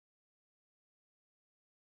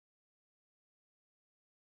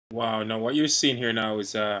Wow, now what you're seeing here now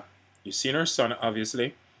is you're seeing our sun,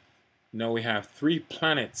 obviously. Now we have three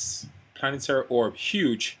planets, planetary orb,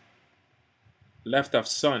 huge, left of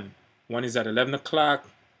sun. One is at 11 o'clock,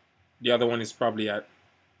 the other one is probably at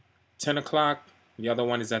 10 o'clock, the other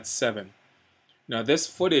one is at 7. Now this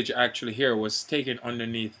footage actually here was taken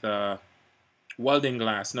underneath welding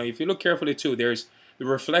glass. Now if you look carefully too, there's the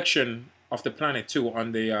reflection of the planet too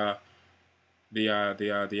on the uh, the uh,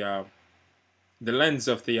 the uh, the lens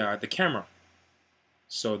of the camera.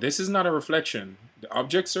 So this is not a reflection. The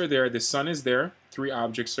objects are there. The sun is there. Three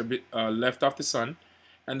objects are left off the sun,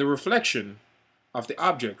 and the reflection of the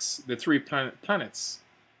objects, the three planets,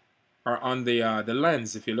 are on the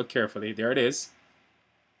lens. If you look carefully, there it is.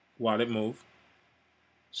 While it moves.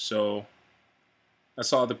 So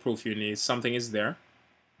that's all the proof you need. Something is there.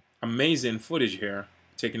 Amazing footage here.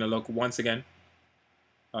 Taking a look once again.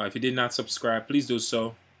 If you did not subscribe, please do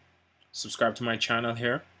so. Subscribe to my channel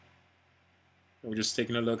here. We're just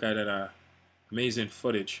taking a look at it. Amazing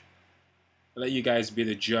footage. I'll let you guys be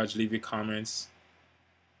the judge. Leave your comments.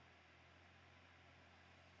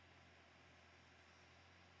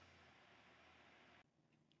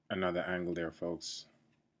 Another angle there, folks.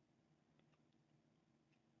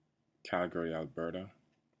 Calgary, Alberta.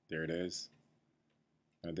 There it is.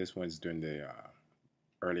 Now this one's during the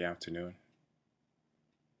early afternoon.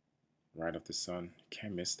 Right off the sun.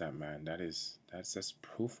 Can't miss that, man. That's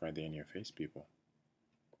proof right there in your face, people.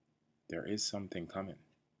 There is something coming.